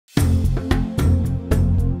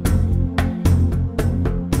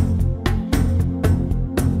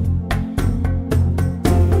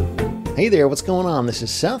Hey there, what's going on? This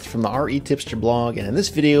is Seth from the RE Tipster blog, and in this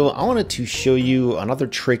video I wanted to show you another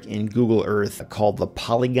trick in Google Earth called the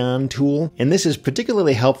Polygon tool. And this is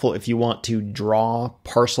particularly helpful if you want to draw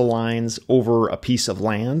parcel lines over a piece of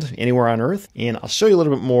land anywhere on Earth. And I'll show you a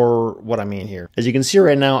little bit more what I mean here. As you can see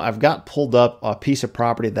right now, I've got pulled up a piece of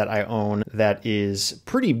property that I own that is a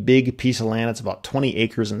pretty big piece of land. It's about 20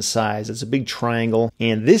 acres in size. It's a big triangle.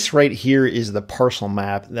 And this right here is the parcel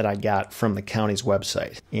map that I got from the county's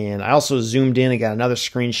website. And I also zoomed in and got another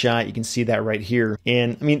screenshot. You can see that right here.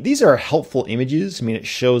 And I mean, these are helpful images. I mean, it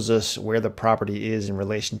shows us where the property is in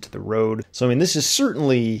relation to the road. So I mean, this is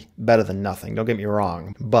certainly better than nothing, don't get me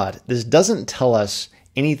wrong, but this doesn't tell us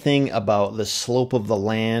anything about the slope of the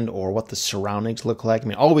land or what the surroundings look like. I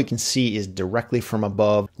mean, all we can see is directly from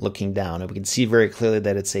above looking down, and we can see very clearly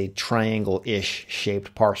that it's a triangle-ish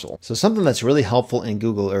shaped parcel. So something that's really helpful in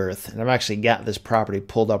Google Earth, and I've actually got this property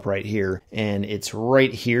pulled up right here, and it's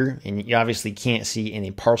right here, and you obviously can't see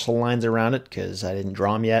any parcel lines around it because I didn't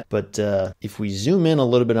draw them yet, but if we zoom in a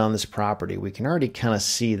little bit on this property, we can already kind of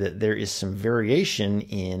see that there is some variation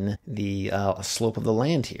in the slope of the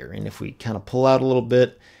land here. And if we kind of pull out a little bit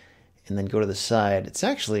and then go to the side, it's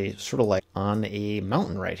actually sort of like on a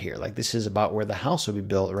mountain right here. Like this is about where the house would be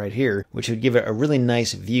built right here, which would give it a really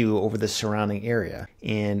nice view over the surrounding area.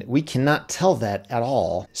 And we cannot tell that at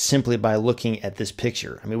all simply by looking at this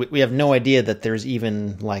picture. I mean, we have no idea that there's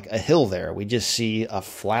even like a hill there. We just see a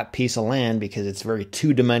flat piece of land because it's very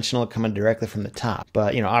two-dimensional coming directly from the top.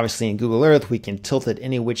 But, you know, obviously in Google Earth, we can tilt it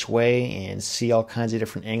any which way and see all kinds of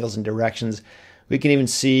different angles and directions. We can even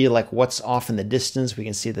see like what's off in the distance. We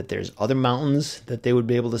can see that there's other mountains that they would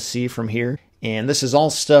be able to see from here. And this is all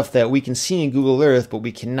stuff that we can see in Google Earth, but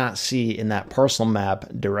we cannot see in that parcel map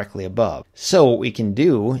directly above. So what we can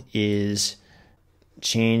do is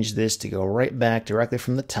change this to go right back directly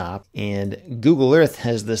from the top, and Google Earth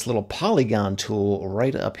has this little polygon tool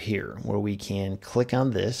right up here where we can click on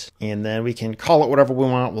this and then we can call it whatever we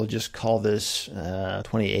want. We'll just call this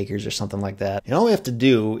 20 acres or something like that, and all we have to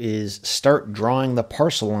do is start drawing the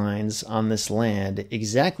parcel lines on this land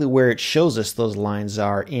exactly where it shows us those lines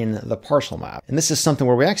are in the parcel map. And this is something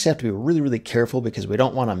where we actually have to be really careful because we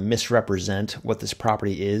don't want to misrepresent what this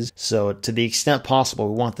property is. So to the extent possible,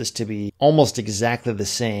 we want this to be almost exactly the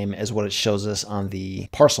same as what it shows us on the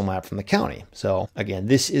parcel map from the county. So again,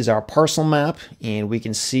 this is our parcel map, and we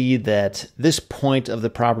can see that this point of the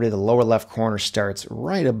property, the lower left corner, starts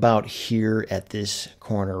right about here at this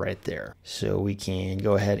corner right there. So we can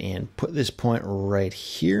go ahead and put this point right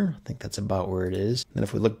here. I think that's about where it is. Then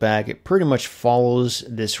if we look back, it pretty much follows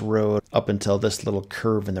this road up until this little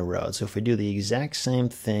curve in the road. So if we do the exact same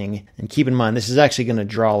thing, and keep in mind, this is actually going to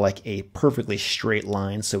draw like a perfectly straight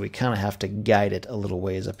line, so we kind of have to guide it a little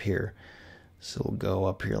ways up here. So we'll go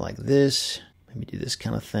up here like this, maybe do this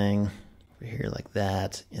kind of thing, over here like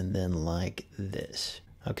that, and then like this.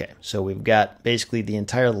 Okay, so we've got basically the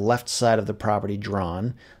entire left side of the property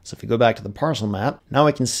drawn. So if we go back to the parcel map, now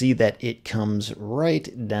we can see that it comes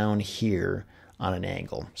right down here on an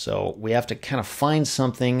angle. So we have to kind of find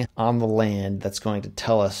something on the land that's going to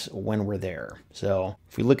tell us when we're there. So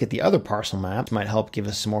if we look at the other parcel map, it might help give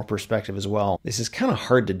us some more perspective as well. This is kind of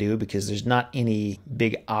hard to do because there's not any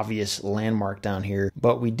big obvious landmark down here,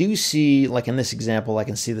 but we do see, like in this example, I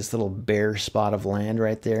can see this little bare spot of land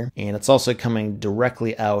right there, and it's also coming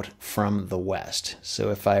directly out from the west. So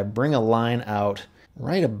if I bring a line out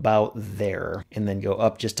right about there and then go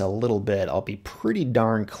up just a little bit, I'll be pretty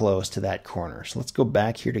darn close to that corner. So let's go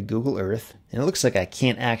back here to Google Earth, and it looks like I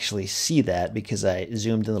can't actually see that because I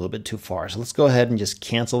zoomed in a little bit too far. So let's go ahead and just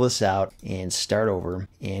cancel this out and start over,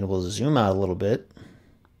 and we'll zoom out a little bit.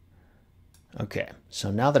 Okay,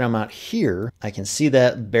 so now that I'm out here, I can see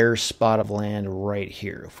that bare spot of land right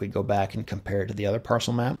here. If we go back and compare it to the other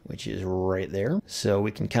parcel map, which is right there. So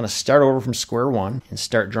we can kind of start over from square one and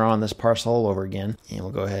start drawing this parcel all over again. And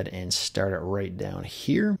we'll go ahead and start it right down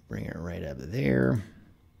here. Bring it right up there.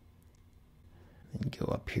 And go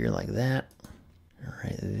up here like that.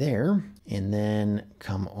 Right there. And then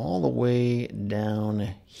come all the way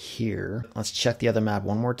down here. Let's check the other map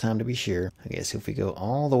one more time to be sure. Okay, so if we go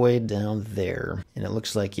all the way down there, and it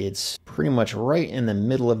looks like it's pretty much right in the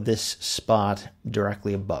middle of this spot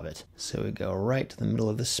directly above it. So we go right to the middle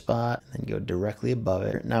of this spot and then go directly above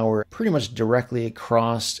it. Now we're pretty much directly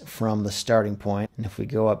across from the starting point. And if we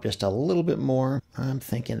go up just a little bit more, I'm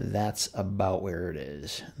thinking that's about where it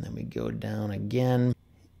is. And then we go down again,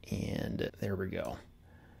 and there we go.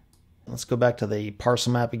 Let's go back to the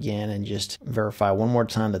parcel map again and just verify one more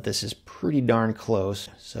time that this is pretty darn close.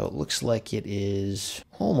 So it looks like it is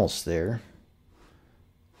almost there.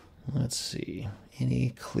 Let's see,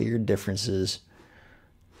 any clear differences?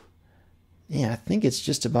 Yeah, I think it's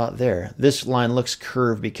just about there. This line looks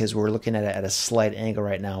curved because we're looking at it at a slight angle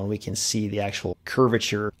right now, and we can see the actual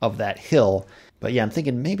curvature of that hill. But yeah, I'm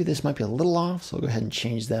thinking maybe this might be a little off, so I'll go ahead and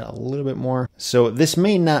change that a little bit more. So this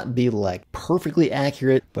may not be like perfectly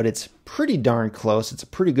accurate, but it's pretty darn close. It's a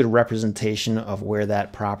pretty good representation of where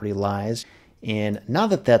that property lies. And now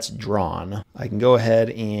that that's drawn, I can go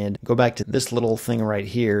ahead and go back to this little thing right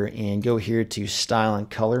here and go here to style and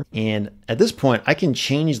color. And at this point, I can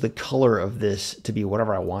change the color of this to be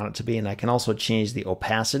whatever I want it to be. And I can also change the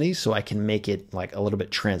opacity so I can make it like a little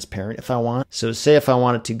bit transparent if I want. So say if I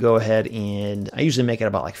wanted to go ahead and I usually make it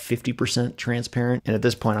about like 50% transparent. And at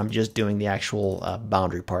this point, I'm just doing the actual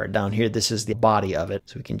boundary part. Down here, this is the body of it.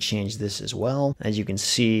 So we can change this as well. As you can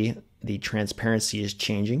see, the transparency is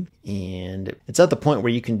changing, and it's at the point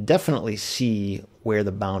where you can definitely see where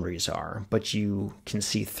the boundaries are, but you can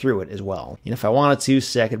see through it as well. And if I wanted to,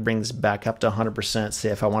 say I could bring this back up to 100%, say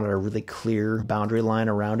if I wanted a really clear boundary line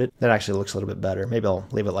around it, that actually looks a little bit better. Maybe I'll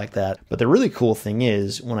leave it like that. But the really cool thing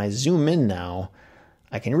is when I zoom in now,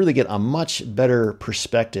 I can really get a much better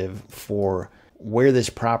perspective for where this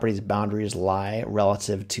property's boundaries lie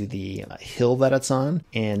relative to the hill that it's on.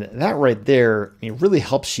 And that right there, it really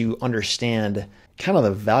helps you understand kind of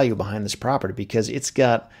the value behind this property, because it's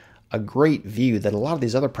got a great view that a lot of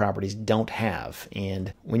these other properties don't have.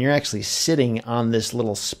 And when you're actually sitting on this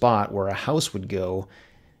little spot where a house would go,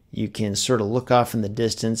 you can sort of look off in the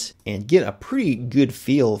distance and get a pretty good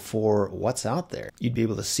feel for what's out there. You'd be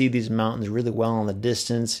able to see these mountains really well in the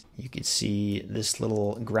distance. You could see this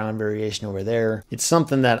little ground variation over there. It's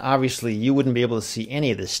something that obviously you wouldn't be able to see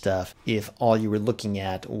any of this stuff if all you were looking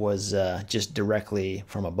at was just directly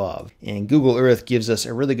from above. And Google Earth gives us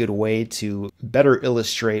a really good way to better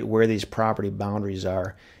illustrate where these property boundaries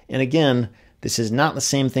are. And again, this is not the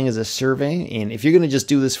same thing as a survey, and if you're going to just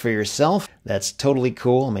do this for yourself, that's totally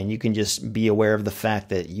cool. I mean, you can just be aware of the fact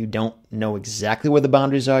that you don't know exactly where the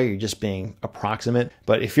boundaries are, you're just being approximate.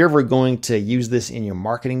 But if you're ever going to use this in your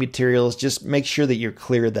marketing materials, just make sure that you're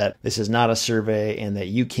clear that this is not a survey and that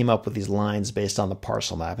you came up with these lines based on the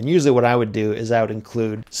parcel map. And usually what I would do is I would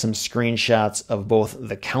include some screenshots of both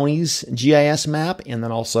the county's GIS map and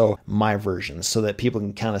then also my version so that people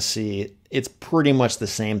can kind of see it's pretty much the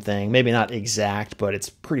same thing. Maybe not exact, but it's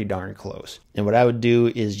pretty darn close. And what I would do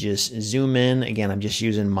is just zoom in. Again, I'm just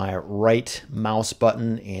using my right mouse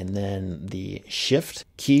button and then the shift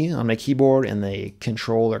key on my keyboard and the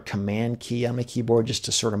control or command key on my keyboard just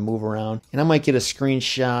to sort of move around. And I might get a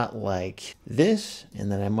screenshot like this, and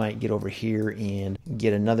then I might get over here and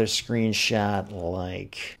get another screenshot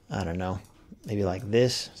like, I don't know, maybe like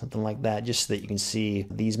this, something like that, just so that you can see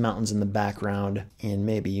these mountains in the background. And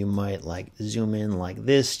maybe you might like zoom in like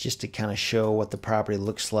this just to kind of show what the property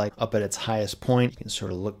looks like up at its highest point. You can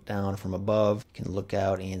sort of look down from above, you can look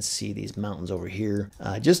out and see these mountains over here.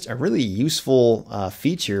 Just a really useful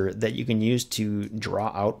feature that you can use to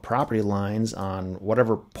draw out property lines on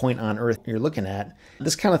whatever point on Earth you're looking at.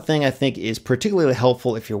 This kind of thing I think is particularly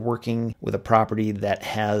helpful if you're working with a property that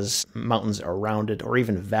has mountains around it or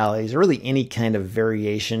even valleys or really any kind of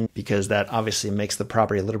variation, because that obviously makes the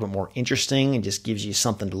property a little bit more interesting and just gives you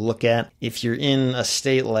something to look at. If you're in a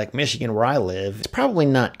state like Michigan where I live, it's probably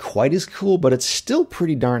not quite as cool, but it's still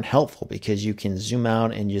pretty darn helpful because you can zoom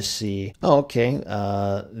out and just see, oh, okay,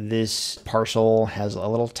 this parcel has a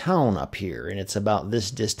little town up here and it's about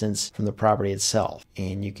this distance from the property itself.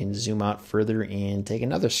 And you can zoom out further and take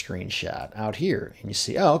another screenshot out here and you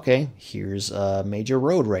see, oh, okay, here's a major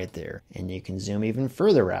road right there. And you can zoom even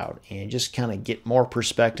further out and just kind of get more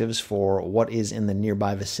perspectives for what is in the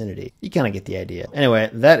nearby vicinity. You kind of get the idea. Anyway,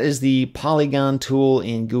 that is the Polygon tool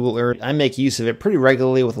in Google Earth. I make use of it pretty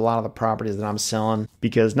regularly with a lot of the properties that I'm selling,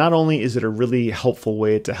 because not only is it a really helpful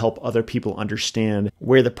way to help other people understand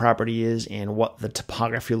where the property is and what the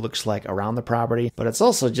topography looks like around the property, but it's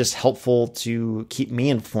also just helpful to keep me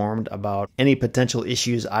informed about any potential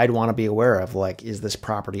issues I'd want to be aware of. Like, is this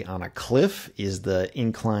property on a cliff? Is the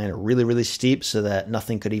incline really, really steep so that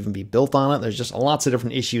nothing could even be built on it? There's just lots of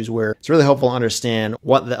different issues where it's really helpful to understand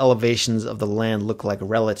what the elevations of the land look like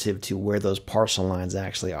relative to where those parcel lines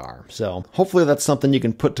actually are. So hopefully that's something you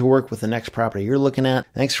can put to work with the next property you're looking at.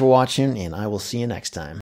 Thanks for watching, and I will see you next time.